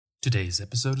Today's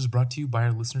episode is brought to you by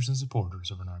our listeners and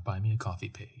supporters over on our Buy Me a Coffee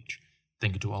page.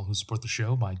 Thank you to all who support the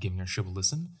show by giving our show a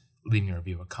listen, leaving a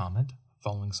review, a comment,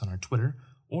 following us on our Twitter,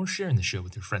 or sharing the show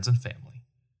with your friends and family.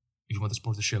 If you want to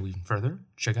support the show even further,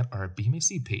 check out our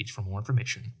BMAC page for more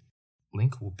information.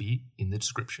 Link will be in the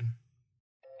description.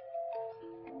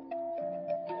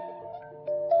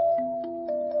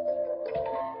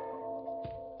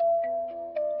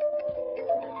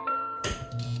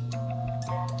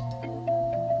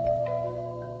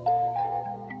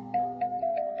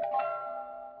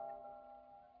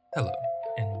 Hello,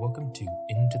 and welcome to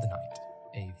Into the Night,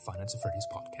 a Five Nights at Freddy's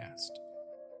podcast.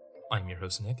 I'm your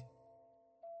host, Nick,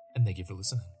 and thank you for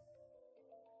listening.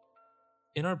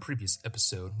 In our previous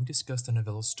episode, we discussed the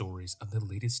novella stories of the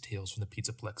latest tales from the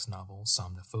Pizzaplex novel,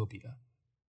 Submechnaphobia.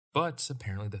 But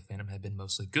apparently the fandom had been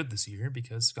mostly good this year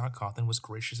because Scott Cawthon was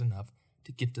gracious enough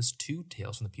to gift us 2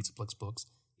 tales from the Pizzaplex books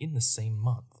in the same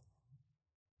month.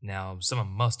 Now, someone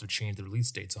must have changed the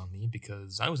release dates on me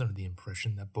because I was under the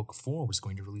impression that Book 4 was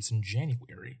going to release in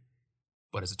January.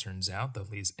 But as it turns out, the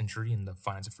latest entry in the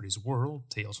Five Nights at Freddy's world,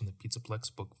 Tales from the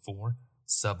Pizzaplex Book 4,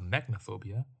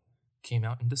 Submechnaphobia, came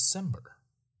out in December.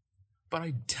 But I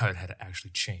doubt it had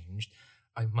actually changed.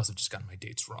 I must have just gotten my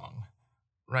dates wrong.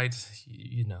 Right?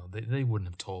 They wouldn't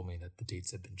have told me that the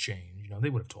dates had been changed. They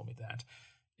would have told me that.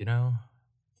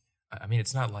 I mean,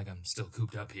 it's not like I'm still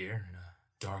cooped up here in a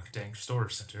dark, dank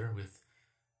storage center with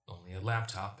only a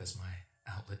laptop as my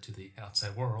outlet to the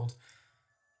outside world.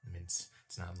 I mean, it's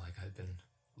not like I've been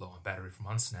low on battery for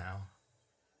months now,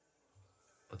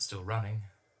 but still running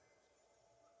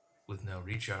with no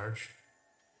recharge.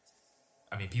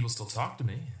 I mean, people still talk to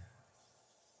me,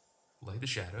 like the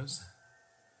shadows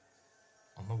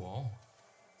on the wall.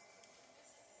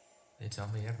 They tell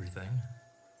me everything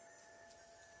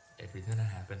that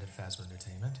happened at Phasma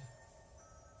Entertainment.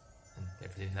 And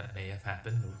everything that may have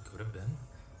happened or could have been.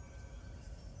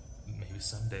 Maybe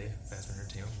someday Phasma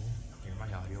Entertainment will hear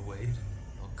my audio wave and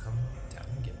they'll come down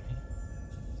and get me.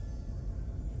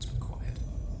 It's been quiet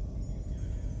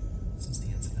since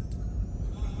the incident.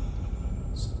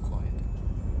 So quiet.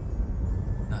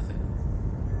 Nothing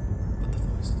but the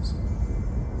voices.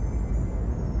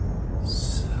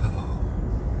 So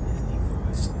many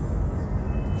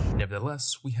voices.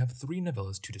 Nevertheless, we have 3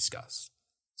 novellas to discuss.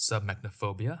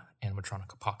 Submechnaphobia,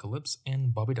 Animatronic Apocalypse,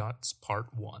 and Bobby Dots Part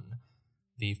 1.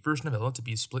 The first novella to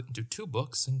be split into 2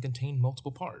 books and contain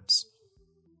multiple parts.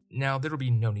 Now, there will be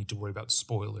no need to worry about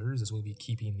spoilers, as we'll be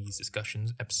keeping these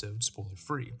discussions episodes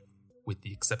spoiler-free, with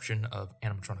the exception of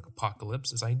Animatronic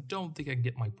Apocalypse, as I don't think I can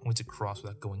get my points across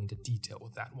without going into detail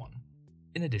with that one.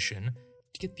 In addition,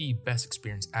 to get the best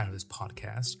experience out of this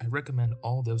podcast, I recommend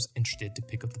all those interested to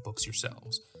pick up the books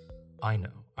yourselves. I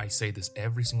know, I say this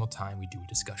every single time we do a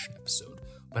discussion episode,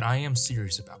 but I am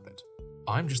serious about it.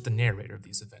 I'm just the narrator of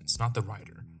these events, not the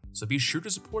writer, so be sure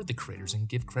to support the creators and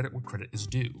give credit where credit is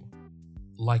due.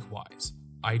 Likewise,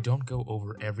 I don't go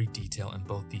over every detail in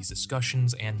both these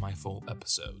discussions and my full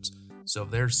episodes, so if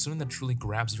there's something that truly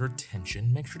grabs your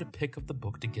attention, make sure to pick up the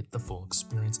book to get the full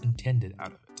experience intended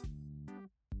out of it.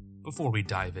 Before we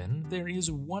dive in, there is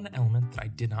one element that I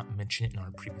did not mention in our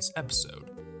previous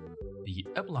episode. The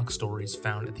epilogue stories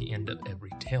found at the end of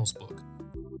every Tales book.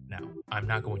 Now, I'm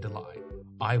not going to lie,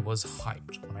 I was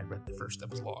hyped when I read the first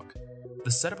epilogue.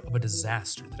 The setup of a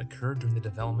disaster that occurred during the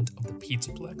development of the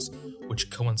Pizzaplex,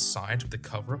 which coincides with the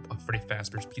cover-up of Freddy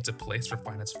Fazbear's Pizza Place for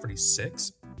Five Nights at Freddy's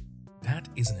 6, that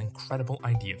is an incredible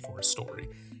idea for a story,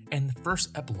 and the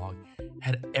first epilogue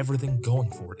had everything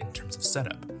going for it in terms of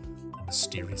setup. A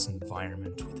mysterious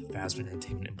environment with Phasma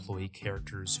Entertainment employee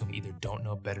characters whom either don't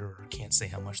know better or can't say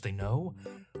how much they know,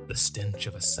 the stench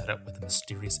of a setup with a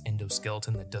mysterious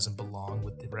endoskeleton that doesn't belong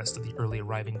with the rest of the early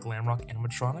arriving glam rock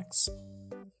animatronics,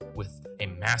 with a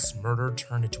mass murder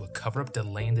turned into a cover-up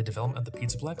delaying the development of the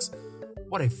Pizzaplex.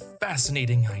 What a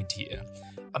fascinating idea.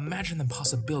 Imagine the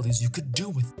possibilities you could do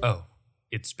with— oh,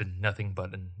 it's been nothing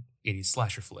but an 80s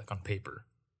slasher flick on paper.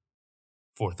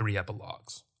 For 3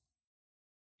 epilogues.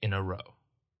 In a row.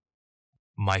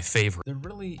 My favorite. There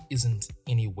really isn't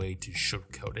any way to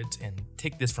sugarcoat it, and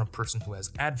take this from a person who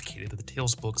has advocated that the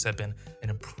Tales books have been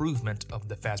an improvement of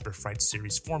the Fazbear Fright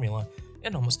series formula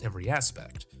in almost every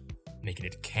aspect, making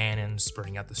it canon,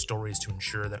 spreading out the stories to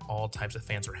ensure that all types of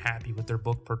fans are happy with their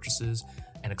book purchases,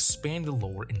 and expand the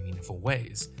lore in meaningful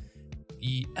ways.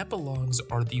 The epilogues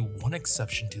are the one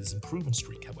exception to this improvement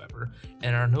streak, however,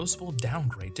 and are a noticeable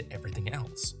downgrade to everything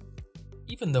else.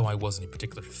 Even though I wasn't a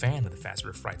particular fan of the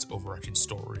Fazbear Fright's overarching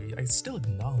story, I still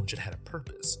acknowledge it had a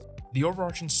purpose. The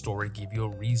overarching story gave you a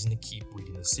reason to keep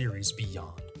reading the series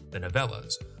beyond the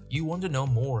novellas, You wanted to know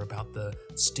more about the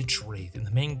Stitch Wraith, and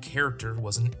the main character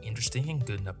was an interesting and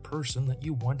good enough person that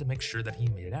you wanted to make sure that he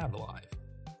made it out alive.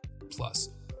 Plus,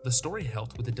 the story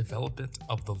helped with the development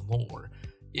of the lore.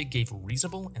 It gave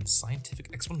reasonable and scientific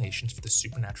explanations for the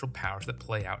supernatural powers that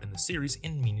play out in the series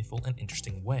in meaningful and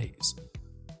interesting ways.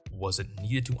 Was it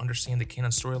needed to understand the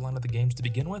canon storyline of the games to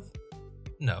begin with?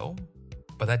 No,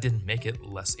 but that didn't make it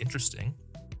less interesting.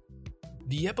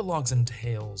 The epilogues and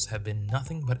tales have been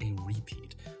nothing but a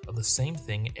repeat of the same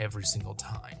thing every single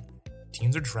time.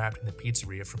 Teens are trapped in the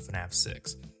pizzeria from FNAF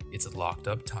 6. It's locked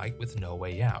up tight with no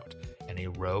way out, and a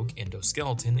rogue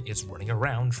endoskeleton is running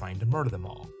around trying to murder them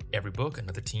all. Every book,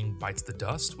 another teen bites the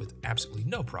dust with absolutely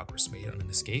no progress made on an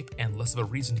escape and less of a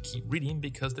reason to keep reading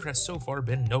because there has so far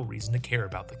been no reason to care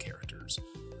about the characters.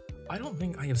 I don't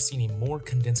think I have seen a more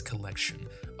condensed collection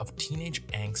of teenage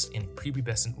angst and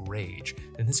prepubescent rage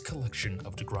than this collection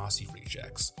of Degrassi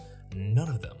rejects. None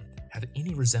of them have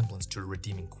any resemblance to a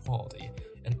redeeming quality,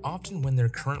 and often when their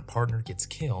current partner gets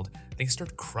killed, they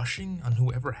start crushing on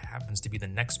whoever happens to be the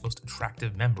next most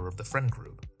attractive member of the friend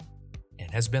group. And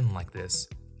it has been like this,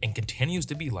 and continues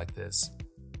to be like this,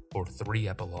 for 3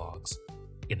 epilogues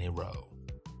in a row.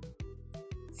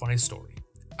 Funny story.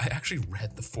 I actually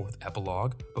read the 4th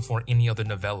epilogue before any other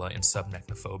novella in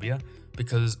Submechnaphobia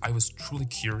because I was truly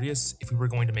curious if we were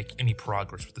going to make any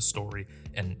progress with the story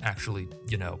and actually,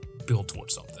 build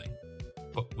towards something.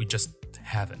 But we just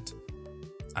haven't.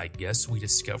 I guess we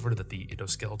discovered that the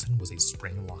endoskeleton was a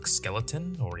spring-lock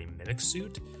skeleton or a mimic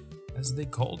suit, as they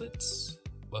called it.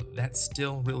 But that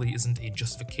still really isn't a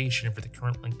justification for the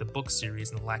current length of book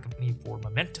series and the lack of any forward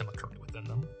momentum occurring within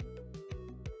them.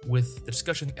 With the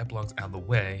discussion of the epilogues out of the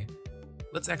way,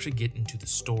 let's actually get into the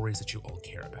stories that you all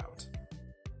care about.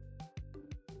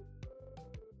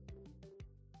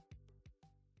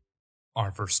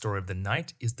 Our first story of the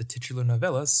night is the titular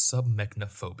novella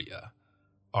Submechnaphobia,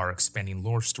 our expanding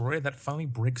lore story that finally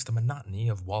breaks the monotony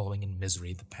of wallowing in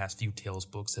misery the past few Tales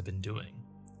books have been doing.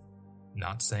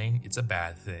 Not saying it's a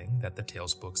bad thing that the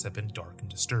Tales books have been dark and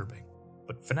disturbing,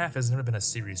 but FNAF has never been a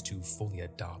series to fully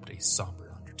adopt a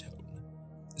somber undertone.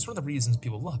 It's one of the reasons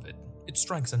people love it. It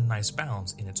strikes a nice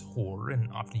balance in its horror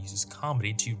and often uses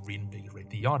comedy to reinvigorate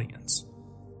the audience.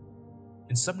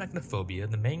 In Submechnaphobia,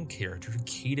 the main character,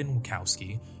 Caden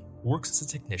Wachowski, works as a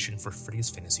technician for Freddy's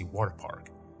Fantasy Water Park.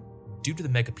 Due to the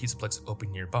mega Pizzaplex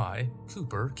opening nearby,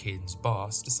 Cooper, Caden's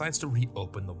boss, decides to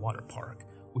reopen the water park,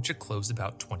 which had closed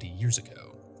about 20 years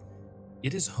ago.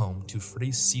 It is home to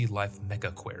Freddy's Sea Life Mega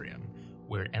Aquarium,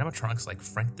 where animatronics like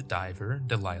Frank the Diver,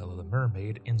 Delilah the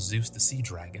Mermaid, and Zeus the Sea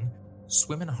Dragon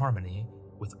swim in harmony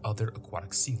with other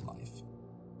aquatic sea life.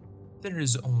 There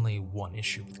is only one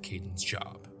issue with Caden's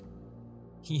job.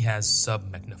 He has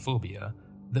submechnaphobia,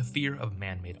 the fear of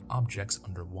man-made objects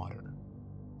underwater.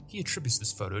 He attributes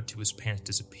this photo to his parents'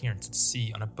 disappearance at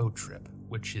sea on a boat trip,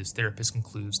 which his therapist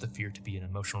concludes the fear to be an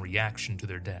emotional reaction to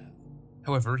their death.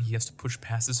 However, he has to push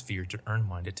past his fear to earn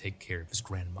money to take care of his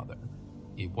grandmother,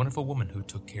 a wonderful woman who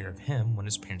took care of him when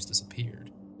his parents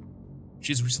disappeared.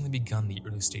 She has recently begun the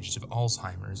early stages of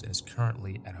Alzheimer's and is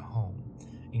currently at a home,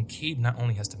 and Cade not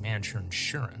only has to manage her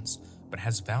insurance, but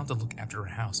has vowed to look after her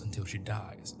house until she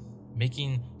dies,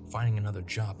 making finding another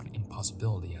job an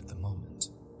impossibility at the moment.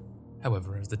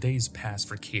 However, as the days pass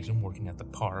for Caden working at the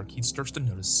park, he starts to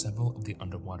notice several of the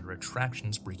underwater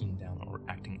attractions breaking down or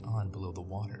acting on below the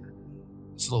water.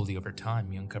 Slowly over time,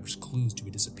 he uncovers clues to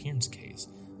a disappearance case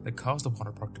that caused the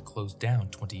water park to close down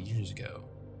 20 years ago.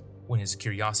 When his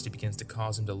curiosity begins to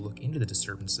cause him to look into the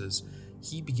disturbances,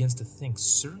 he begins to think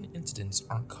certain incidents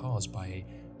aren't caused by a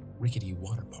rickety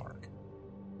water park,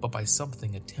 but by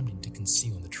something attempting to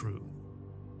conceal the truth.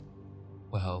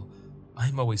 Well,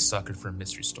 I'm always suckered for a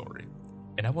mystery story,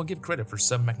 and I will give credit for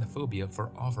Submechnaphobia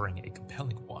for offering a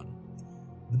compelling one.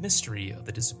 The mystery of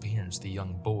the disappearance of the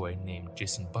young boy named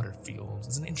Jason Butterfield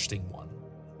is an interesting one.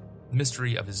 The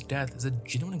mystery of his death is a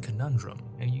genuine conundrum,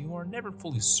 and you are never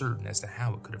fully certain as to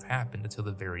how it could have happened until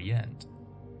the very end.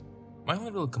 My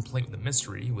only real complaint with the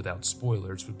mystery, without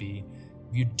spoilers, would be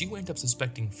if you do end up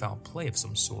suspecting foul play of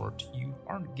some sort, you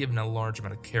aren't given a large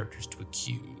amount of characters to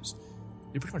accuse.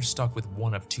 You're pretty much stuck with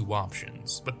one of two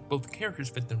options, but both characters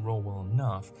fit the role well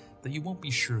enough that you won't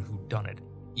be sure who done it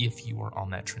if you are on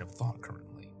that train of thought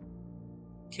currently.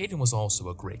 Caden was also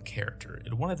a great character,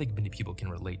 and one I think many people can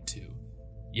relate to.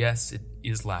 Yes, it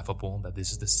is laughable that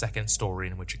this is the second story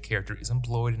in which a character is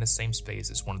employed in the same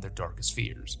space as one of their darkest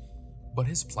fears, but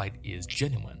his plight is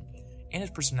genuine, and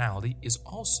his personality is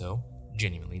also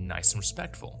genuinely nice and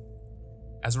respectful.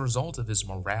 As a result of his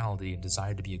morality and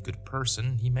desire to be a good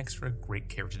person, he makes for a great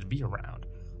character to be around,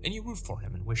 and you root for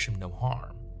him and wish him no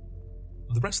harm.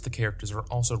 The rest of the characters are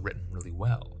also written really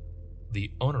well.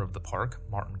 The owner of the park,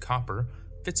 Martin Copper,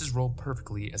 fits his role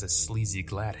perfectly as a sleazy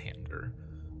glad-hander.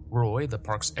 Roy, the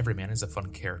park's everyman, is a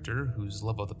fun character whose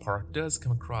love of the park does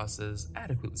come across as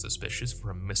adequately suspicious for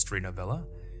a mystery novella,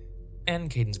 and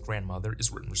Caden's grandmother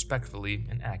is written respectfully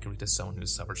and accurately to someone who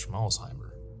suffers from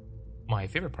Alzheimer. My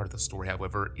favorite part of the story,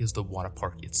 however, is the water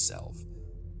park itself.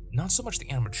 Not so much the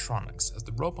animatronics, as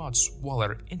the robots, while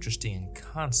they're interesting in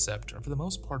concept, are for the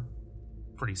most part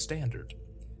pretty standard.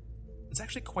 It's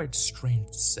actually quite strange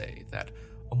to say that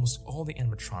almost all the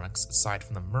animatronics, aside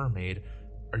from the mermaid,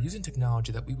 are using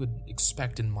technology that we would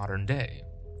expect in modern day,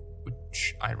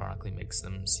 which ironically makes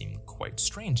them seem quite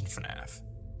strange in FNAF.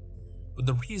 But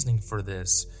the reasoning for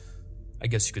this, I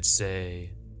guess you could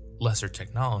say, lesser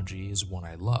technology is one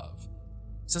I love.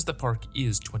 Since the park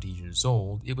is 20 years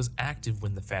old, it was active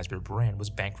when the Fazbear brand was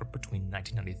bankrupt between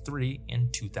 1993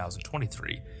 and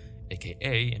 2023,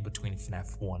 aka in between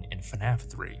FNAF 1 and FNAF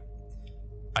 3.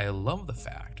 I love the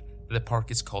fact that the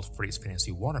park is called Freddy's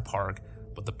Fantasy Water Park,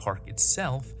 but the park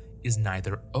itself is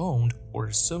neither owned or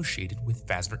associated with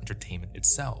Fazbear Entertainment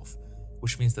itself,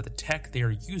 which means that the tech they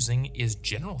are using is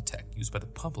general tech used by the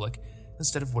public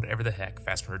instead of whatever the heck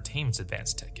Fazbear Entertainment's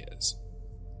advanced tech is.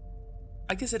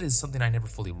 I guess it is something I never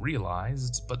fully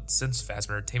realized, but since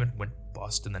Fazbear Entertainment went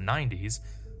bust in the 90s,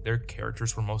 their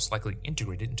characters were most likely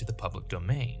integrated into the public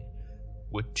domain,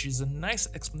 which is a nice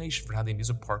explanation for how the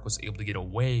amusement park was able to get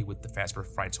away with the Fazbear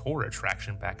Frights horror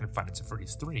attraction back in Five Nights at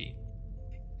Freddy's 3.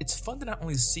 It's fun to not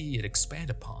only see it expand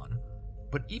upon,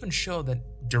 but even show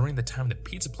that during the time that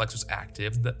Pizzaplex was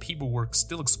active, that people were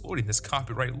still exploiting this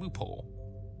copyright loophole.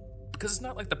 Because it's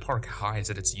not like the park hides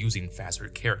that it's using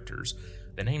Fazbear characters.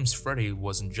 The name's Freddy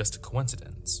wasn't just a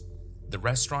coincidence. The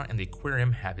restaurant and the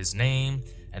aquarium have his name,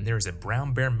 and there is a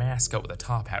brown bear mascot with a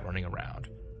top hat running around.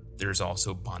 There's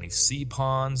also Bonnie's Sea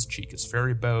Ponds, Chica's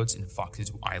Ferry Boats, and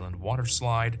Foxy's Island Water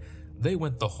Slide. They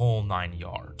went the whole 9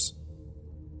 yards.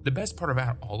 The best part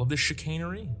about all of this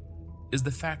chicanery is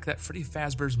the fact that Freddy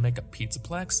Fazbear's Makeup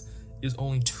Pizzaplex is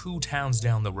only 2 towns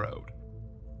down the road.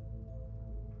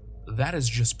 That is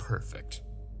just perfect.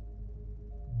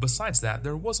 Besides that,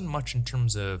 there wasn't much in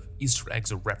terms of Easter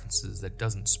eggs or references that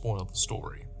doesn't spoil the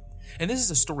story. And this is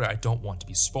a story I don't want to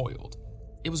be spoiled.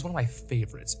 It was one of my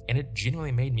favorites, and it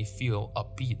genuinely made me feel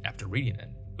upbeat after reading it,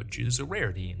 which is a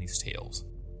rarity in these tales.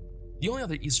 The only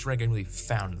other Easter egg I really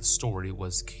found in the story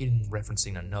was Caden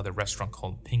referencing another restaurant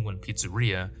called Penguin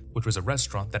Pizzeria, which was a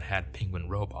restaurant that had penguin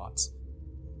robots.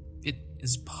 It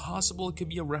is possible it could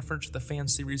be a reference to the fan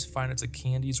series Five Nights at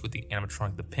Candy's with the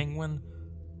animatronic the penguin,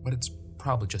 but it's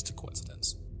probably just a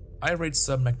coincidence. I rate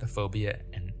Submechnaphobia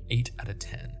an 8 out of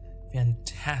 10.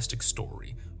 Fantastic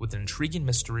story with an intriguing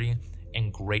mystery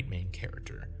and great main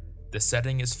character. The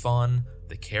setting is fun,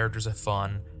 the characters are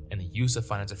fun, and the use of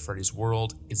Five Nights at Freddy's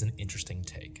world is an interesting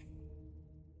take.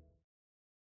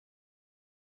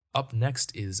 Up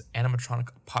next is Animatronic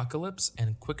Apocalypse,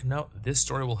 and quick note, this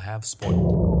story will have spoilers.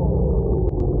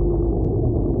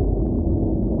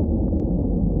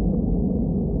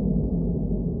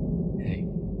 Hey,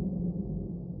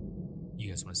 you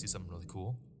guys want to see something really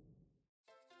cool?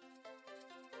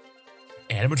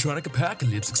 Animatronic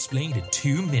Apocalypse explained in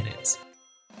 2 minutes.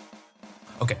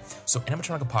 Okay, so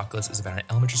Animatronic Apocalypse is about an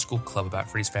elementary school club about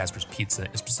Freddy's Fazbear's Pizza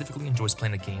and specifically enjoys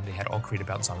playing a game they had all created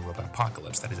about zombie robot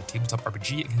apocalypse that is a tabletop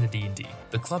RPG akin to D&D.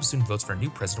 The club soon votes for a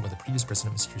new president when the previous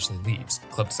president mysteriously leaves. The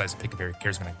club decides to pick a very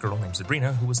charismatic girl named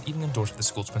Sabrina, who was even endorsed by the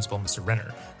school's principal, Mr.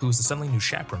 Renner, who was the suddenly new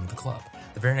chaperone of the club.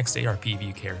 The very next day, our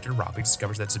PvU character, Robbie,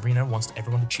 discovers that Sabrina wants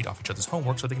everyone to cheat off each other's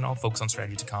homework so they can all focus on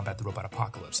strategy to combat the robot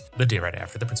apocalypse. The day right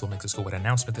after, the principal makes a school-wide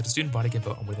announcement that the student body can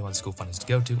vote on where they want the school fundings to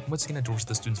go to, and once again endorses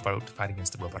the students' vote to fight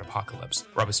against the robot apocalypse.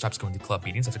 Robbie stops going to club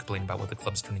meetings after complaining about what the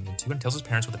club is turning into and tells his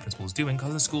parents what the principal is doing,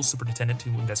 causing the school superintendent to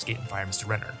investigate and fire Mr.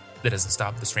 Renner. That doesn't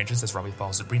stop the strangeness as Robbie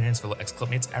follows Sabrina and his fellow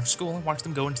ex-clubmates after school and watches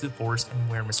them go into the forest and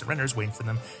where Mr. Renner is waiting for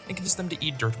them and convinces them to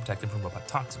eat dirt to protect them from robot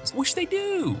toxins, which they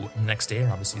do! The next day,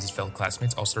 Robbie sees his fellow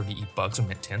classmates all starting to eat bugs or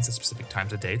mint tins at specific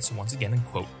times of day to once again, and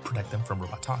quote, protect them from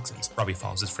robot toxins. Robbie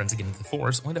follows his friends again into the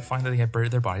forest, only to find that they have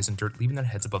buried their bodies in dirt, leaving their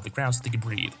heads above the ground so they could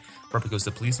breathe. Robbie goes to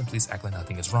the police and police act like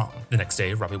nothing is wrong. The next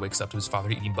day, Robbie wakes up to his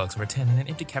father eating bugs number 10 in an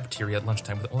empty cafeteria at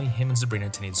lunchtime with only him and Sabrina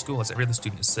attending school as every other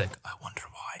student is sick. I wonder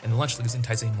why. And the lunch league is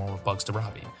enticing more bugs to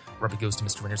Robbie. Robbie goes to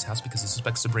Mr. Renner's house because he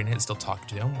suspects Sabrina is still talking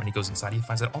to him. When he goes inside, he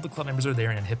finds out all the club members are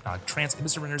there in a hypnotic trance, and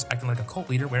Mr. Renner is acting like a cult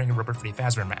leader wearing a rubber Freddy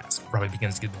Fazbear mask. Robbie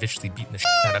begins to get viciously beaten the shit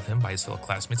out of him by his fellow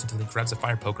classmates until he grabs a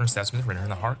fire poker and stabs Mr. Renner in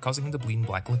the heart, causing him to bleed in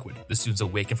black liquid. The students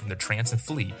awaken from their trance and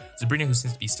flee. Sabrina, who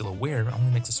seems to be still aware,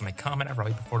 only makes a stomach comment at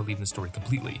Robbie before leaving the story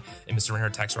completely. And Mr. Renner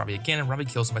attacks Robbie again and Robbie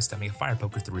kills him by stabbing a fire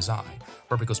poker through his eye.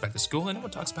 Robbie goes back to school and no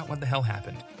one talks about what the hell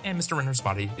happened, and Mr. Renner's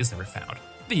body is never found.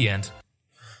 The end.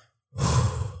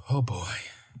 Oh boy.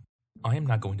 I am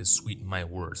not going to sweeten my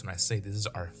words when I say this is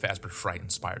our Fazbear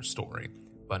Fright-inspired story,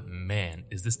 but man,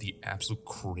 is this the absolute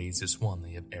craziest one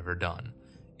they have ever done.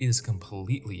 It is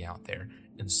completely out there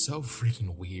and so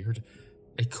freaking weird.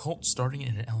 A cult starting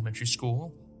in an elementary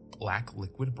school, black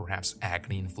liquid, perhaps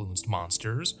agony-influenced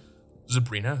monsters,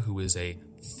 Sabrina, who is a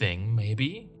thing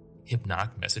maybe,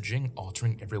 hypnotic messaging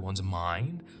altering everyone's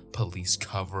mind, police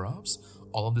cover-ups,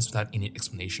 all of this without any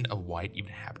explanation of why it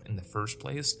even happened in the first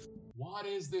place. What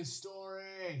is this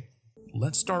story?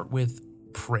 Let's start with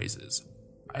praises.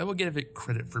 I will give it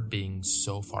credit for being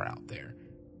so far out there.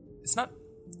 It's not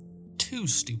too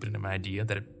stupid an idea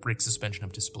that it breaks suspension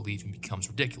of disbelief and becomes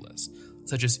ridiculous,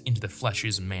 such as Into the Flesh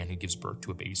is a man who gives birth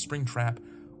to a baby Springtrap,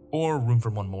 or Room for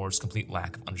One More's complete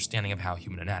lack of understanding of how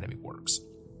human anatomy works.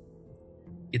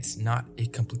 It's not a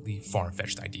completely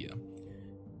far-fetched idea.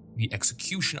 The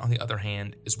execution, on the other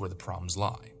hand, is where the problems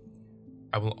lie.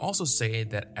 I will also say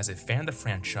that as a fan of the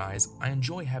franchise, I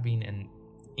enjoy having an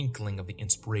inkling of the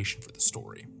inspiration for the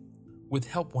story. With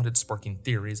help wanted sparking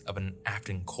theories of an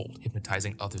acting cult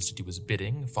hypnotizing others to do his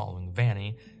bidding, following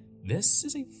Vanny, this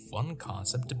is a fun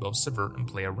concept to both subvert and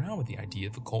play around with the idea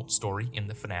of a cult story in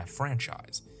the FNAF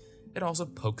franchise. It also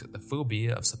pokes at the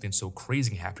phobia of something so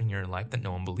crazy happening in your life that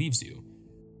no one believes you.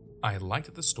 I like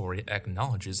that the story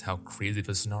acknowledges how crazy of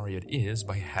a scenario it is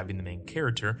by having the main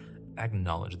character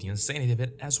acknowledge the insanity of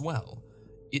it as well.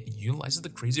 It utilizes the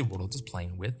crazy world it's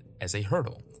playing with as a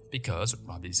hurdle, because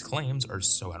Robbie's claims are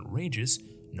so outrageous,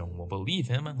 no one will believe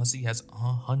him unless he has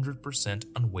 100%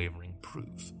 unwavering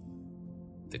proof.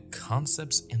 The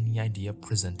concepts and the idea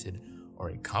presented are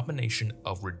a combination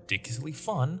of ridiculously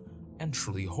fun and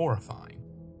truly horrifying.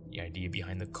 The idea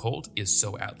behind the cult is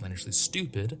so outlandishly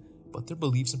stupid, but their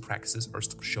beliefs and practices are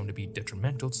still shown to be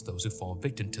detrimental to those who fall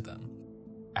victim to them.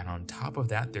 And on top of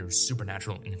that, their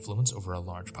supernatural influence over a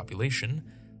large population.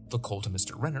 The cult and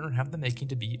Mr. Renner have the making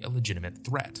to be a legitimate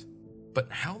threat.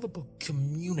 But how the book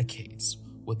communicates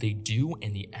what they do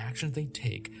and the actions they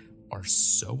take are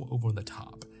so over the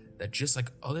top that just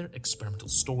like other experimental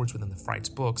stories within the Frights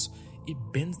books, it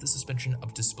bends the suspension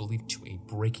of disbelief to a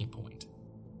breaking point.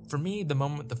 For me, the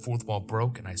moment the fourth wall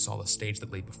broke and I saw the stage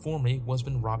that lay before me was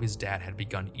when Robbie's dad had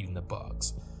begun eating the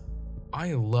bugs.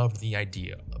 I loved the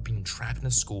idea of being trapped in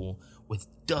a school with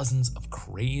dozens of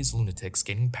crazed lunatics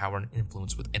gaining power and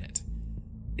influence within it.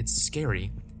 It's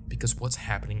scary because what's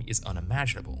happening is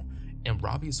unimaginable, and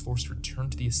Robbie is forced to return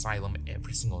to the asylum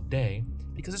every single day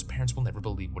because his parents will never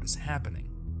believe what is happening.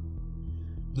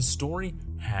 The story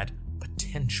had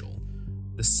potential,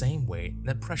 the same way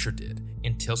that Pressure did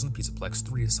in Tales from the Pizzaplex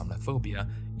 3 Submechnaphobia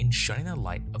in shining a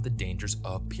light of the dangers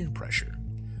of peer pressure.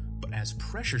 But as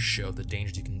Pressure showed the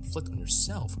dangers you can inflict on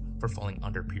yourself for falling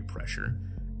under peer pressure,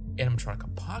 Animatronic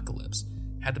Apocalypse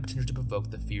had the potential to provoke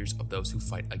the fears of those who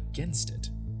fight against it.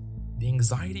 The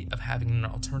anxiety of having an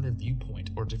alternative viewpoint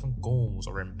or different goals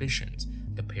or ambitions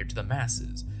compared to the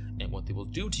masses, and what they will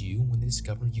do to you when they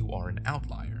discover you are an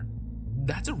outlier.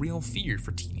 That's a real fear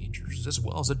for teenagers as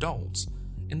well as adults,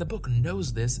 and the book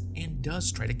knows this and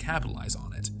does try to capitalize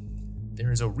on it.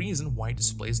 There is a reason why it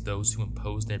displays those who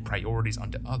impose their priorities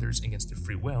onto others against their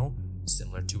free will,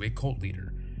 similar to a cult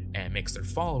leader, and makes their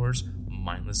followers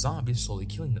mindless zombies slowly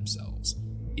killing themselves.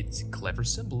 It's clever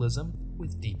symbolism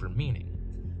with deeper meaning.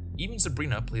 Even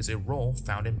Sabrina plays a role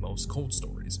found in most cult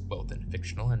stories, both in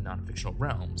fictional and non-fictional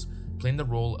realms, playing the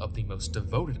role of the most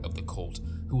devoted of the cult,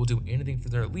 who will do anything for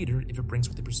their leader if it brings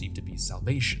what they perceive to be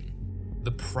salvation.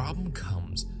 The problem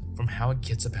comes from how it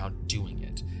gets about doing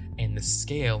it, and the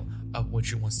scale of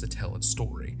which it wants to tell its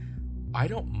story. I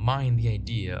don't mind the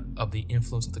idea of the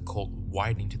influence of the cult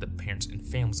widening to the parents and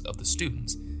families of the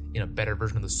students. In a better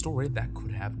version of the story, that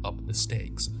could have upped the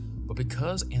stakes. But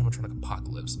because Animatronic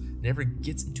Apocalypse never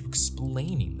gets into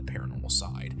explaining the paranormal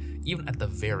side, even at the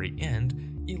very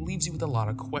end, it leaves you with a lot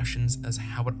of questions as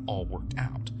how it all worked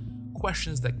out.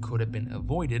 Questions that could have been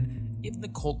avoided if the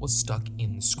cult was stuck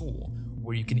in the school,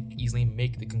 where you can easily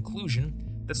make the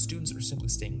conclusion that students are simply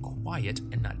staying quiet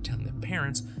and not telling their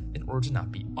parents in order to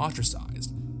not be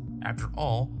ostracized. After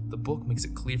all, the book makes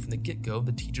it clear from the get-go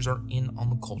the teachers are in on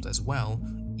the cult as well,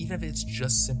 even if it's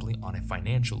just simply on a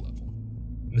financial level.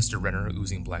 Mr. Renner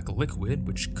oozing black liquid,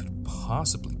 which could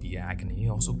possibly be agony,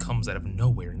 also comes out of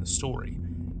nowhere in the story.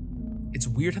 It's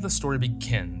weird how the story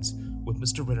begins with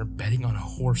Mr. Renner betting on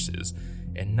horses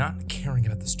and not caring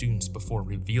about the students before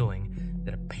revealing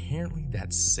that apparently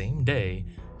that same day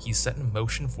he set in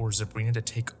motion for Sabrina to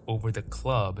take over the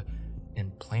club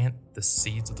and plant the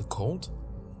seeds of the cult.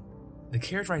 The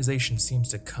characterization seems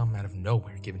to come out of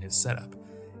nowhere given his setup,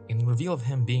 and the reveal of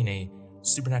him being a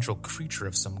supernatural creature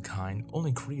of some kind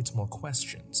only creates more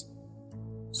questions.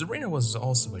 Serena was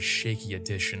also a shaky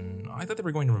addition. I thought they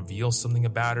were going to reveal something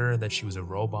about her, that she was a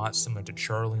robot similar to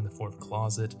Charlie in the Fourth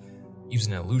Closet,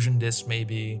 using an illusion disc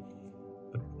maybe,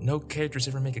 but no characters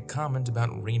ever make a comment about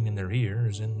ringing in their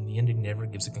ears, and the ending never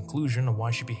gives a conclusion on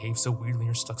why she behaved so weirdly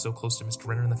or stuck so close to Mr.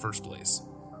 Renner in the first place.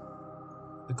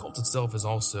 The cult itself is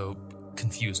also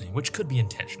confusing, which could be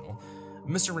intentional.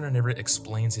 Mr. Renner never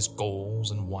explains his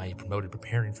goals and why he promoted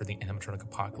preparing for the animatronic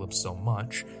apocalypse so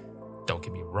much. Don't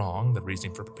get me wrong, the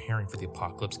reasoning for preparing for the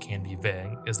apocalypse can be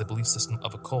vague, as the belief system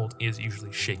of a cult is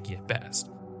usually shaky at best.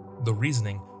 The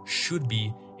reasoning should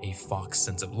be a Fox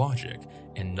sense of logic,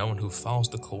 and no one who follows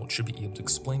the cult should be able to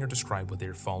explain or describe what they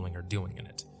are following or doing in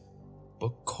it.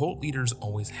 But cult leaders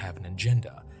always have an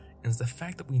agenda, and it's the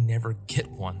fact that we never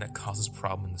get one that causes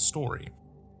problem in the story.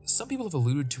 Some people have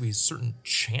alluded to a certain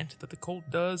chant that the cult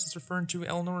does as referring to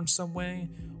Eleanor in some way,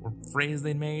 or phrase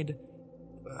they made,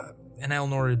 and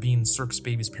Eleanor being Circus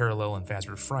Baby's parallel in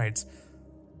Fazbear Frights,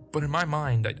 but in my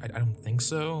mind, I don't think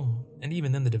so, and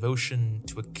even then the devotion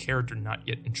to a character not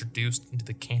yet introduced into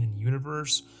the canon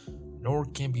universe, nor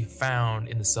can be found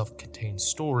in the self-contained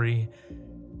story,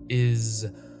 is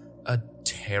a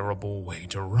terrible way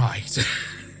to write.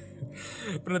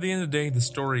 But at the end of the day, the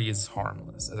story is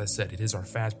harmless. As I said, it is our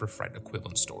Fazbear Fright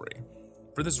equivalent story.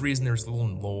 For this reason, there's little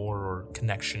lore or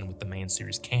connection with the main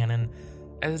series canon,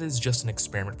 as it is just an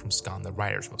experiment from Scott and the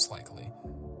writers, most likely.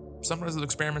 Sometimes those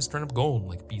experiments turn up gold,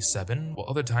 like B7, while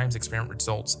other times the experiment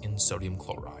results in sodium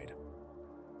chloride.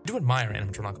 I do admire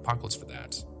Animatronic Apocalypse for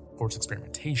that, for its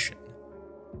experimentation.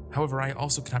 However, I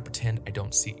also cannot pretend I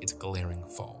don't see its glaring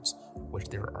faults, which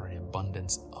there are an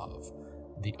abundance of.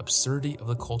 The absurdity of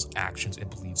the cult's actions and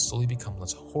beliefs slowly become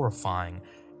less horrifying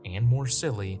and more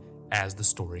silly as the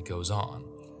story goes on.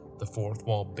 The fourth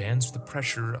wall bends to the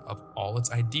pressure of all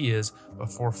its ideas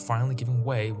before finally giving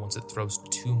way once it throws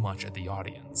too much at the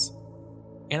audience.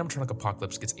 Animatronic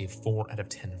Apocalypse gets a 4 out of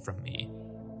 10 from me.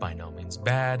 By no means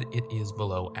bad, it is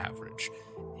below average,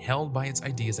 held by its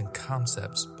ideas and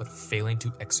concepts but failing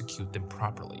to execute them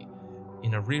properly.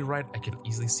 In a rewrite, I could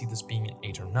easily see this being an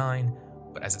 8 or 9,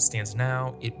 but as it stands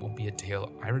now, it won't be a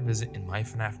tale I revisit in my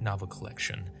FNAF novel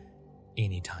collection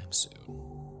anytime soon.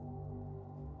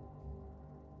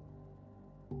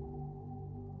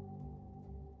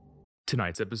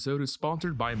 Tonight's episode is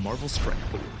sponsored by Marvel Strike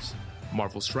Force.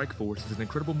 Marvel Strike Force is an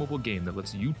incredible mobile game that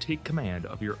lets you take command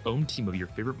of your own team of your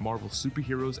favorite Marvel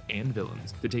superheroes and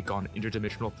villains to take on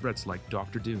interdimensional threats like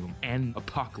Doctor Doom and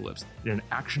Apocalypse in an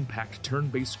action-packed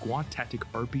turn-based squad tactic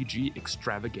RPG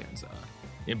extravaganza.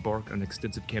 Embark on an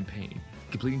extensive campaign,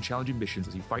 completing challenging missions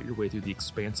as you fight your way through the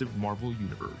expansive Marvel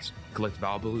universe. Collect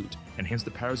valuable loot, enhance the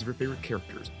powers of your favorite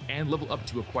characters, and level up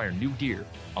to acquire new gear,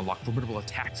 unlock formidable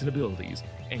attacks and abilities,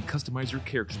 and customize your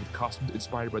characters with costumes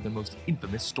inspired by the most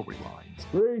infamous storylines.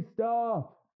 Please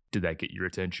stop! Did that get your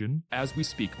attention? As we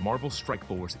speak, Marvel Strike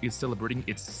Force is celebrating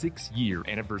its 6-year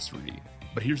anniversary.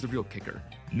 But here's the real kicker.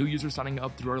 New users signing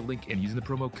up through our link and using the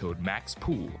promo code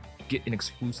MAXPOOL get an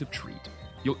exclusive treat.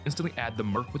 You'll instantly add the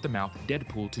Merc with the Mouth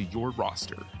Deadpool to your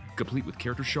roster, complete with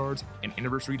character shards, an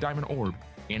anniversary diamond orb,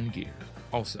 and gear.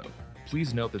 Also,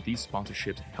 please note that these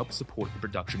sponsorships help support the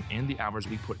production and the hours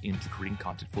we put into creating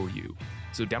content for you.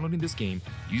 So downloading this game,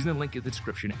 using the link in the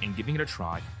description, and giving it a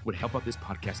try would help out this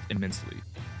podcast immensely.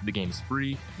 The game is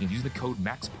free, and using the code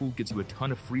MAXPOOL gets you a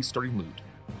ton of free starting loot.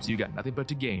 So you got nothing but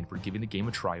to gain for giving the game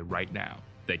a try right now.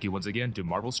 Thank you once again to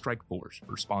Marvel Strike Force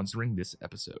for sponsoring this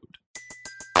episode.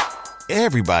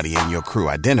 Everybody in your crew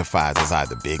identifies as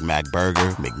either Big Mac Burger,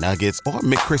 McNuggets, or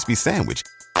McCrispy Sandwich.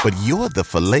 But you're the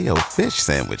Filet-O-Fish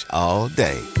Sandwich all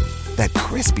day. That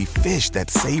crispy fish, that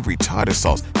savory tartar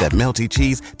sauce, that melty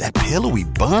cheese, that pillowy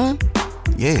bun.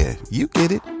 Yeah, you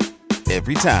get it.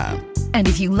 Every time. And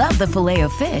if you love the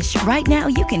Filet-O-Fish, right now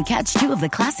you can catch 2 of the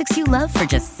classics you love for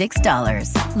just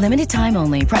 $6. Limited time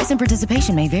only. Price and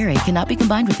participation may vary. Cannot be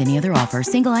combined with any other offer.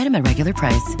 Single item at regular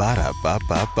price.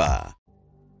 Ba-da-ba-ba-ba.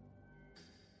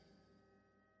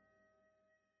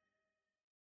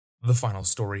 The final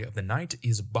story of the night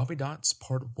is Bobby Dots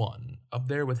Part 1, up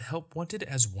there with Help Wanted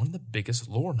as one of the biggest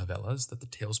lore novellas that the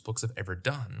Tales books have ever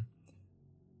done.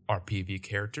 Our PV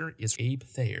character is Abe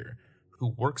Thayer, who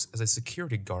works as a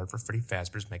security guard for Freddy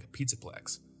Fazbear's Mega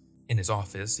Pizzaplex. In his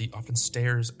office, he often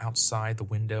stares outside the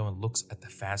window and looks at the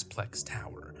Fazplex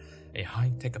Tower, a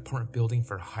high-tech apartment building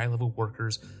for high-level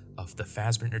workers of the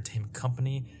Fazbear Entertainment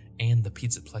Company and the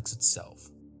Pizzaplex itself.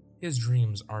 His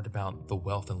dreams aren't about the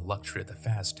wealth and luxury of the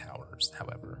Faz Towers,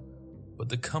 however, but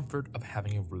the comfort of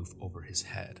having a roof over his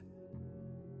head.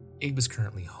 Abe is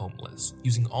currently homeless,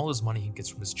 using all his money he gets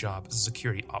from his job as a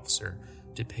security officer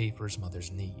to pay for his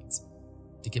mother's needs.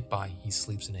 To get by, he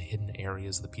sleeps in hidden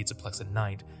areas of the Pizzaplex at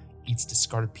night, eats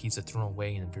discarded pizza thrown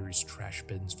away in various trash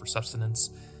bins for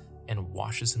sustenance, and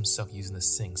washes himself using the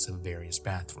sinks of various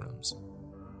bathrooms.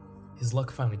 His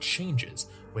luck finally changes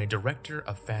when a director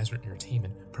of Fazbear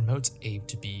Entertainment promotes Abe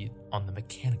to be on the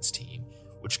mechanics team,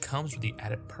 which comes with the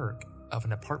added perk of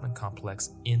an apartment complex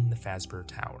in the Fazbear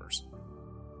Towers.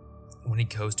 When he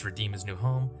goes to redeem his new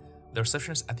home, the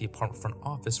receptionist at the apartment front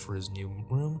office for his new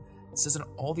room says that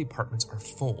all the apartments are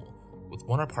full, with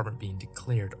one apartment being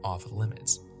declared off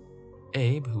limits.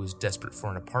 Abe, who is desperate for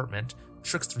an apartment,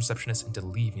 tricks the receptionist into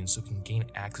leaving so he can gain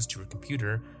access to her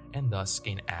computer and thus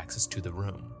gain access to the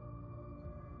room.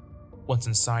 Once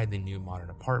inside the new modern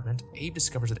apartment, Abe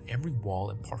discovers that every wall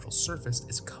and partial surface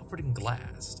is covered in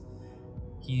glass.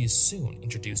 He is soon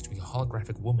introduced to a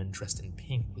holographic woman dressed in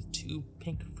pink with two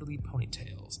pink frilly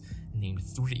ponytails, named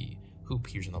 3, who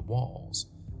appears on the walls.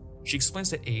 She explains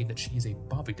to Abe that she is a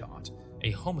Bobby Dot,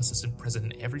 a home assistant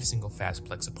present in every single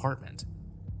Fazplex apartment.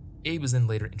 Abe is then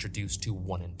later introduced to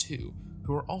 1 and 2,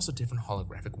 who are also different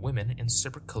holographic women in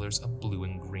separate colors of blue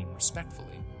and green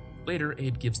respectively. Later,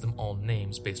 Abe gives them all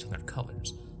names based on their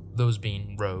colors, those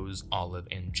being Rose, Olive,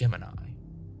 and Gemini.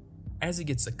 As he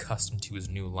gets accustomed to his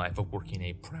new life of working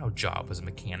a proud job as a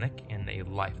mechanic and a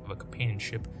life of a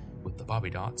companionship with the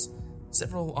Bobby Dots,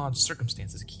 several odd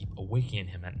circumstances keep awakening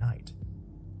him at night.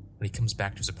 When he comes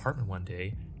back to his apartment one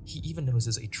day, he even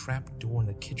notices a trap door in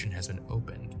the kitchen has been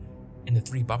opened, and the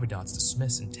 3 Bobby Dots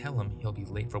dismiss and tell him he'll be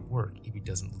late for work if he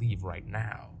doesn't leave right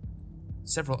now.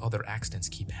 Several other accidents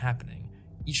keep happening,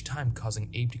 each time causing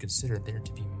Abe to consider there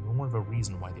to be more of a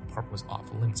reason why the apartment was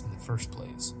off limits in the first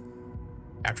place.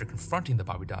 After confronting the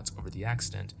Bobby Dots over the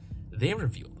accident, they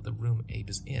reveal that the room Abe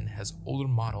is in has older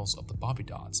models of the Bobby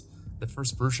Dots, the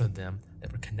first version of them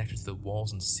that were connected to the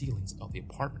walls and ceilings of the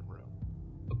apartment room.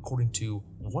 According to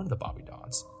one of the Bobby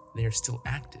Dots, they are still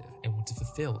active and want to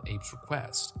fulfill Abe's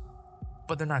request,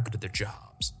 but they're not good at their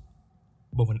jobs.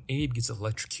 But when Abe gets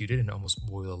electrocuted and almost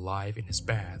boiled alive in his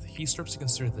bath, he starts to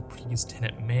consider the previous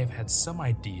tenant may have had some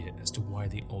idea as to why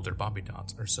the older Bobby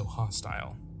Dots are so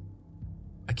hostile.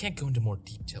 I can't go into more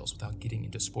details without getting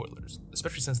into spoilers,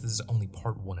 especially since this is only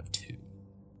part 1 of 2.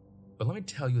 But let me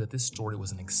tell you that this story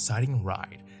was an exciting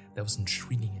ride that was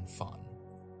intriguing and fun.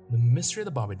 The mystery of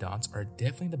the Bobby Dots are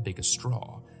definitely the biggest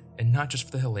straw, and not just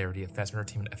for the hilarity of Fazbear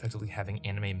Entertainment effectively having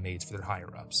anime maids for their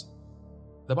higher-ups.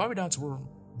 The Bobby Dots were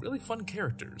really fun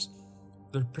characters.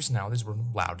 Their personalities were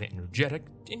loud and energetic,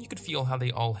 and you could feel how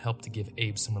they all helped to give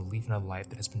Abe some relief in a life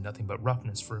that has been nothing but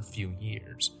roughness for a few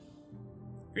years.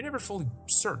 You're never fully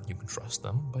certain you can trust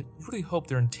them, but you really hope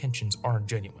their intentions are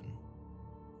genuine.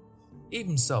 Abe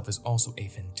himself is also a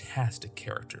fantastic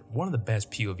character, one of the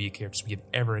best POV characters we have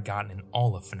ever gotten in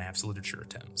all of FNAF's literature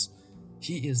attempts.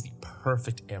 He is the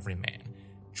perfect everyman,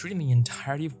 treating the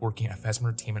entirety of working at Fazbear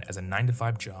Entertainment as a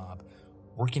 9-to-5 job,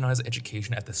 working on his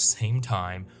education at the same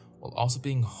time, while also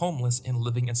being homeless and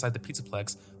living inside the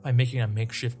Pizzaplex by making a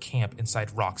makeshift camp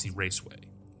inside Roxy Raceway.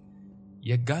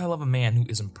 You gotta love a man who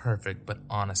isn't perfect but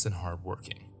honest and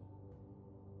hardworking.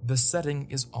 The setting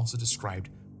is also described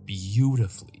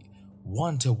beautifully,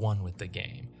 1-to-1 with the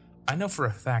game. I know for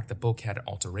a fact the book had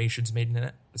alterations made in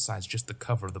it, besides just the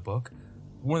cover of the book.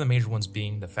 One of the major ones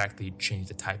being the fact they changed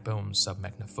the typo in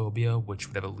Submechnaphobia, which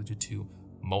would have alluded to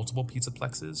multiple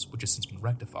Pizzaplexes, which has since been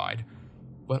rectified.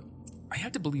 But I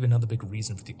have to believe another big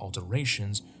reason for the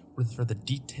alterations were for the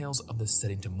details of the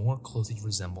setting to more closely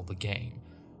resemble the game.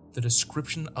 The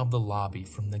description of the lobby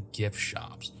from the gift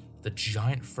shops, the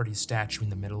giant Freddy statue in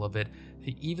the middle of it,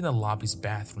 to even the lobby's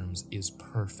bathrooms is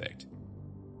perfect.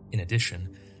 In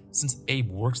addition, since Abe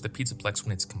works the Pizzaplex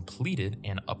when it's completed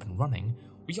and up and running,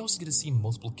 we also get to see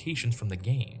multiple locations from the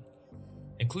game.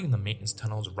 Including the maintenance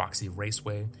tunnels, Roxy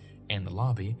Raceway, and the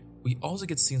lobby, we also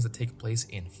get scenes that take place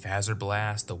in Fazzer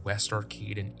Blast, the West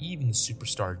Arcade, and even the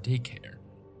Superstar Daycare.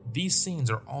 These scenes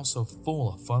are also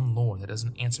full of fun lore that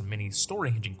doesn't answer many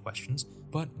story-hinging questions,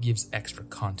 but gives extra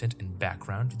content and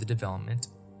background to the development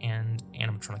and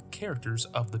animatronic characters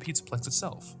of the Pizzaplex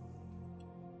itself.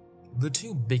 The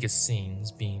 2 biggest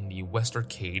scenes being the West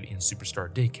Arcade and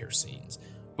Superstar Daycare scenes,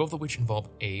 both of which involve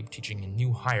Abe teaching a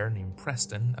new hire named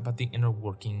Preston about the inner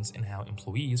workings and how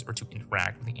employees are to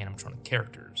interact with the animatronic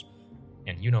characters.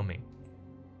 And you know me.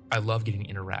 I love getting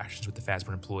interactions with the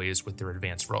Fazbear employees with their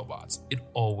advanced robots. It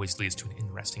always leads to an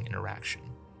interesting interaction.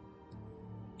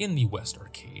 In the West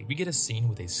Arcade, we get a scene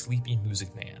with a sleepy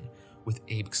music man, with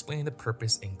Abe explaining the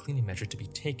purpose and cleaning measure to be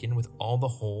taken with all the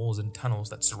holes and tunnels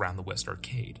that surround the West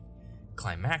Arcade.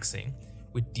 Climaxing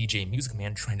with DJ Music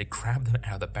Man trying to grab them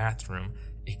out of the bathroom,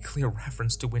 a clear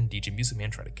reference to when DJ Music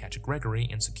Man tried to catch Gregory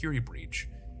in Security Breach.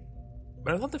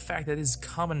 But I love the fact that it is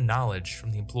common knowledge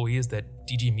from the employees that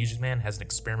DJ Music Man has an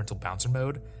experimental bouncer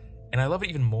mode, and I love it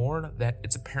even more that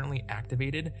it's apparently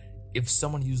activated if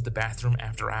someone used the bathroom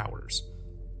after hours.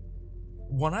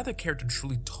 While neither character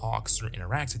truly talks or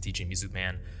interacts with DJ Music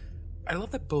Man, I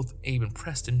love that both Abe and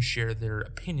Preston share their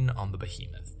opinion on the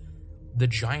behemoth. The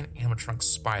giant animatronic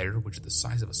spider, which is the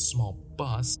size of a small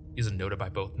bus, is noted by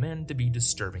both men to be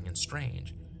disturbing and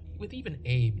strange, with even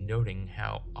Abe noting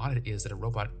how odd it is that a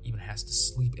robot even has to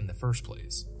sleep in the first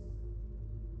place.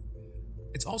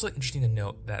 It's also interesting to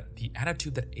note that the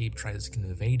attitude that Abe tries to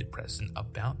convey to Preston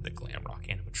about the glam rock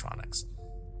animatronics.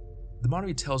 The motto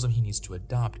he tells him he needs to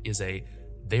adopt is a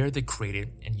 "they're the creative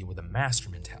and you are the master"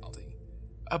 mentality,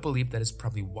 a belief that is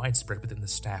probably widespread within the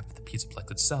staff of the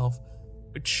Pizzaplex itself,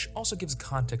 which also gives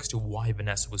context to why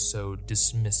Vanessa was so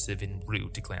dismissive and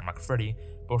rude to Glam Rock Freddy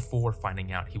before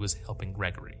finding out he was helping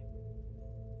Gregory.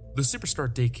 The Superstar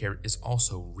Daycare is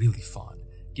also really fun,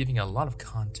 giving a lot of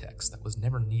context that was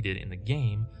never needed in the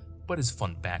game, but is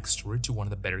fun backstory to one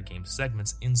of the better game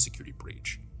segments in Security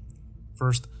Breach.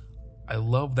 First, I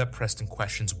love that Preston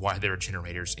questions why there are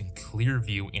generators in clear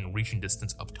view in reaching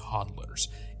distance of toddlers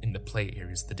in the play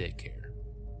areas of the daycare.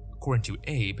 According to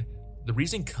Abe, the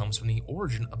reason comes from the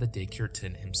origin of the daycare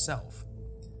attendant himself.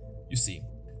 You see,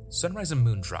 Sunrise and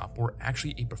Moondrop were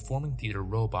actually a performing theater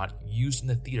robot used in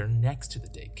the theater next to the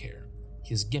daycare.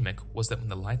 His gimmick was that when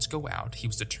the lights go out, he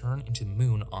was to turn into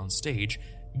Moon on stage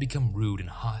and become rude and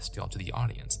hostile to the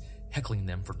audience, heckling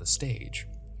them from the stage.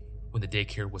 When the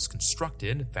daycare was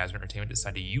constructed, Fazbear Entertainment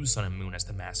decided to use Sun and Moon as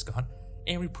the mascot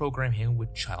and reprogram him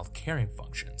with child caring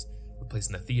functions,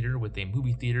 replacing the theater with a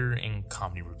movie theater and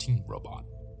comedy routine robot.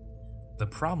 The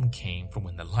problem came from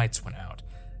when the lights went out,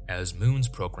 as Moon's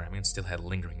programming still had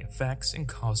lingering effects and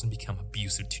caused him to become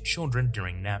abusive to children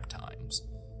during nap times.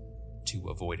 To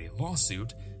avoid a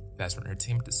lawsuit, Fazbear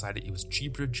Entertainment decided it was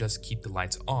cheaper to just keep the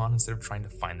lights on instead of trying to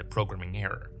find the programming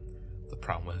error. The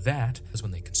problem with that was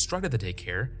when they constructed the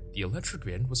daycare, the electric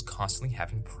grid was constantly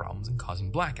having problems and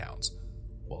causing blackouts.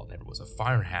 While it never was a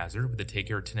fire hazard, with the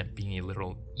daycare attendant being a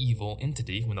literal evil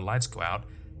entity when the lights go out,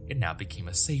 it now became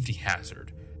a safety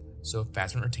hazard. So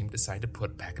Fazbear Entertainment decided to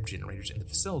put backup generators in the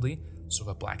facility, so if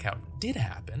a blackout did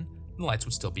happen, the lights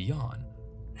would still be on.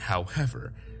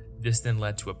 However, this then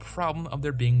led to a problem of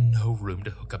there being no room to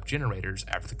hook up generators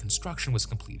after the construction was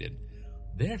completed.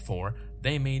 Therefore,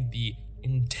 they made the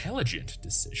intelligent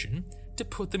decision to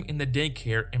put them in the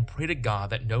daycare and pray to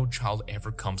God that no child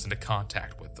ever comes into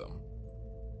contact with them.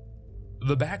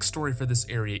 The backstory for this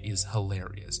area is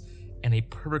hilarious, and a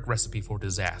perfect recipe for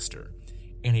disaster,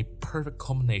 and a perfect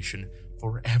culmination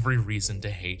for every reason to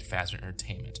hate Fazbear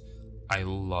Entertainment. I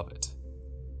love it.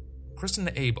 Preston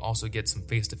and Abe also get some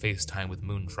face-to-face time with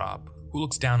Moondrop, who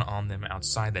looks down on them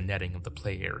outside the netting of the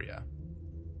play area.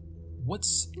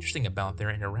 What's interesting about their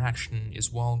interaction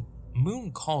is while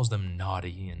Moon calls them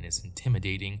naughty and is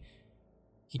intimidating,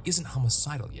 he isn't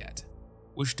homicidal yet,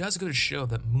 which does go to show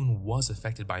that Moon was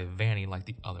affected by Vanny like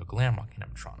the other Glamrock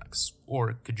animatronics, or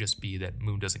it could just be that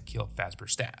Moon doesn't kill Fazbear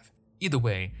staff. Either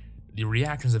way, the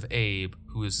reactions of Abe,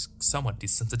 who is somewhat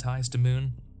desensitized to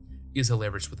Moon, is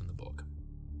hilarious within the book.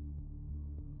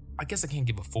 I guess I can't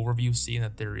give a full review seeing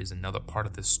that there is another part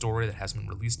of this story that hasn't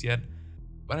been released yet,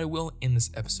 but I will end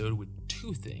this episode with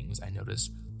two things I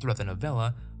noticed throughout the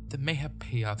novella that may have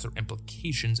payoffs or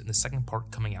implications in the second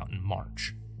part coming out in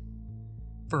March.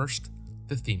 First,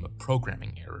 the theme of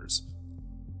programming errors.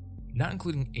 Not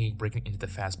including Abe breaking into the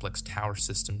Fazplex tower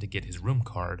system to get his room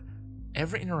card,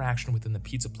 every interaction within the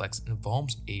Pizzaplex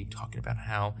involves Abe talking about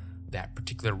how that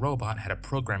particular robot had a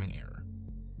programming error.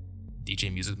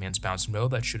 DJ Music Man's bouncer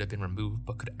mode that should have been removed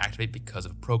but could activate because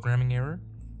of a programming error.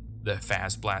 The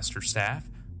Faz Blaster staff,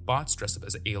 bots dressed up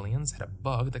as aliens, had a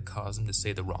bug that caused them to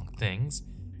say the wrong things.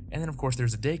 And then of course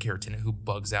there's a daycare attendant who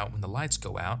bugs out when the lights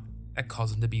go out, that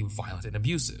caused them to be violent and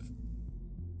abusive.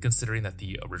 Considering that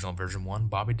the original version 1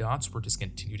 Bobby Dots were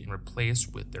discontinued and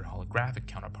replaced with their holographic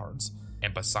counterparts,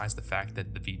 and besides the fact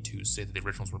that the V2s say that the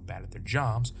originals were bad at their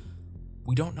jobs,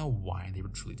 we don't know why they were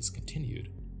truly discontinued.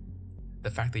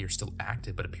 The fact that they are still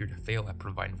active but appear to fail at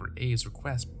providing for A's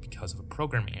request because of a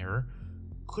programming error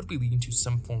could be leading to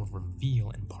some form of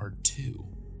reveal in part 2.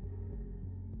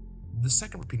 The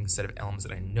second repeating set of elements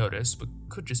that I noticed, but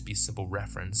could just be simple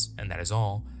reference, and that is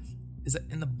all, is that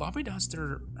in the Bobby Dots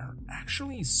there are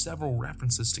actually several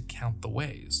references to Count the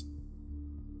Ways.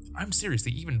 I'm serious,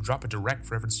 they even drop a direct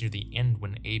reference near the end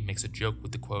when Abe makes a joke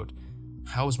with the quote,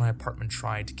 "How has my apartment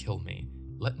tried to kill me?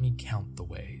 Let me count the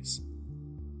ways."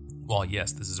 While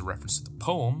yes, this is a reference to the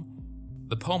poem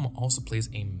also plays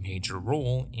a major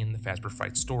role in the Fazbear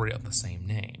Fright story of the same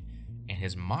name, and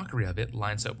his mockery of it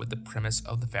lines up with the premise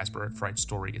of the Fazbear Fright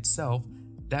story itself,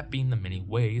 that being the many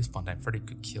ways Funtime Freddy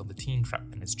could kill the teen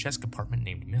trapped in his chest compartment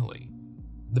named Millie.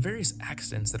 The various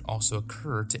accidents that also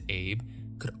occur to Abe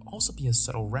could also be a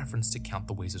subtle reference to Count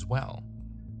the Ways as well,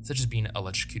 such as being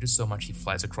electrocuted so much he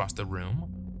flies across the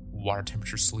room, water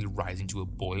temperature slowly rising to a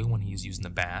boil when he is using the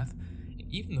bath, and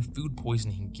even the food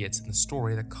poisoning he gets in the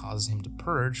story that causes him to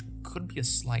purge could be a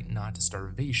slight nod to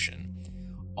starvation,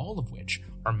 all of which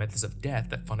are methods of death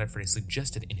that Funtime Freddy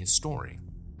suggested in his story.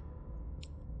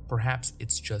 Perhaps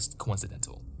it's just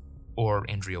coincidental, or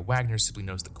Andrea Wagner simply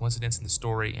noticed the coincidence in the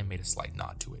story and made a slight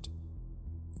nod to it.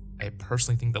 I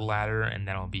personally think the latter, and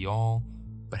that'll be all,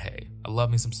 but hey, I love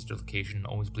me some justification and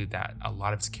always believe that a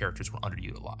lot of his characters were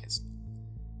underutilized.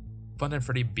 Funtime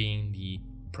Freddy being the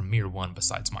premier one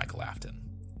besides Michael Afton.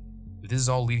 If this is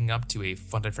all leading up to a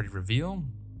Funtime Freddy reveal,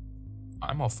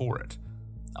 I'm all for it.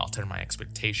 I'll turn my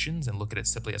expectations and look at it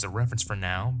simply as a reference for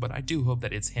now, but I do hope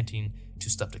that it's hinting to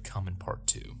stuff to come in part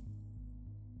 2.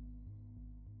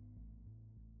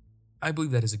 I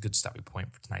believe that is a good stopping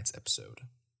point for tonight's episode.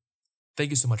 Thank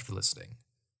you so much for listening.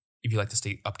 If you'd like to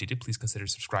stay updated, please consider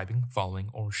subscribing, following,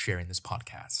 or sharing this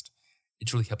podcast. It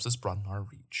truly helps us broaden our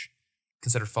reach.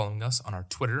 Consider following us on our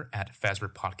Twitter at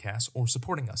Fazbear Podcast or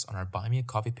supporting us on our Buy Me a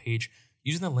Coffee page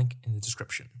using the link in the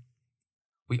description.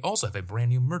 We also have a brand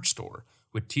new merch store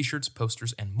with t-shirts,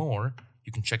 posters, and more.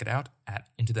 You can check it out at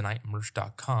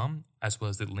intothenightmerch.com, as well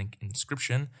as the link in the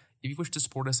description if you wish to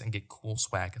support us and get cool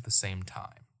swag at the same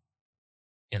time.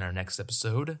 In our next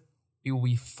episode, we will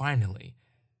be finally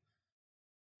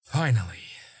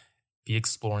be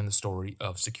exploring the story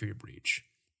of Security Breach.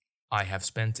 I have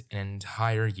spent an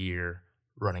entire year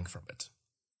running from it.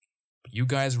 But you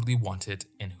guys really want it,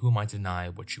 and who am I to deny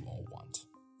what you all want?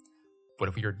 But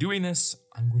if we are doing this,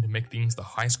 I'm going to make these the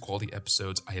highest quality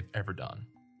episodes I have ever done.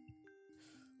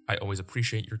 I always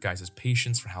appreciate your guys'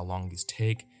 patience for how long these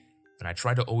take, and I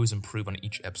try to always improve on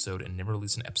each episode and never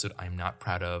release an episode I am not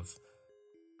proud of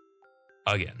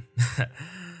again.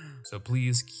 So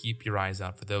please keep your eyes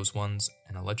out for those ones,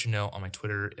 and I'll let you know on my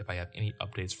Twitter if I have any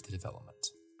updates for the development.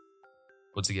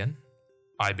 Once again,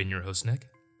 I've been your host, Nick,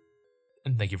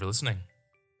 and thank you for listening.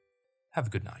 Have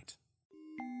a good night.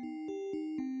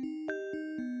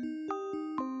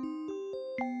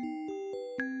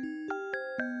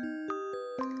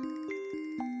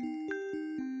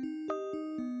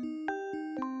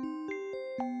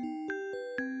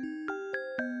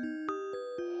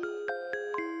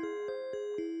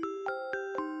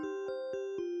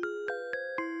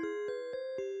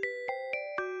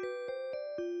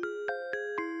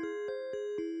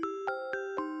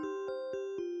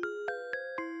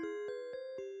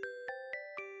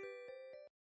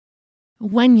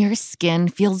 When your skin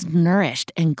feels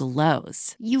nourished and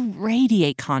glows, you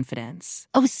radiate confidence.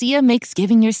 Osea makes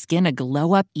giving your skin a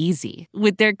glow up easy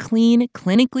with their clean,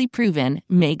 clinically proven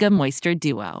Mega Moisture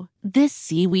Duo. This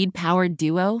seaweed-powered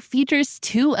duo features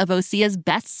 2 of Osea's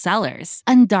best sellers,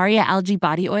 Undaria Algae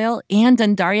Body Oil and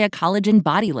Undaria Collagen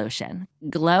Body Lotion.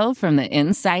 Glow from the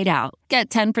inside out. Get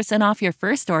 10% off your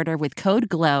first order with code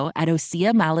GLOW at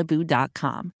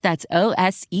OseaMalibu.com. That's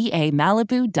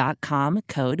OSEAMalibu.com,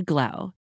 code GLOW.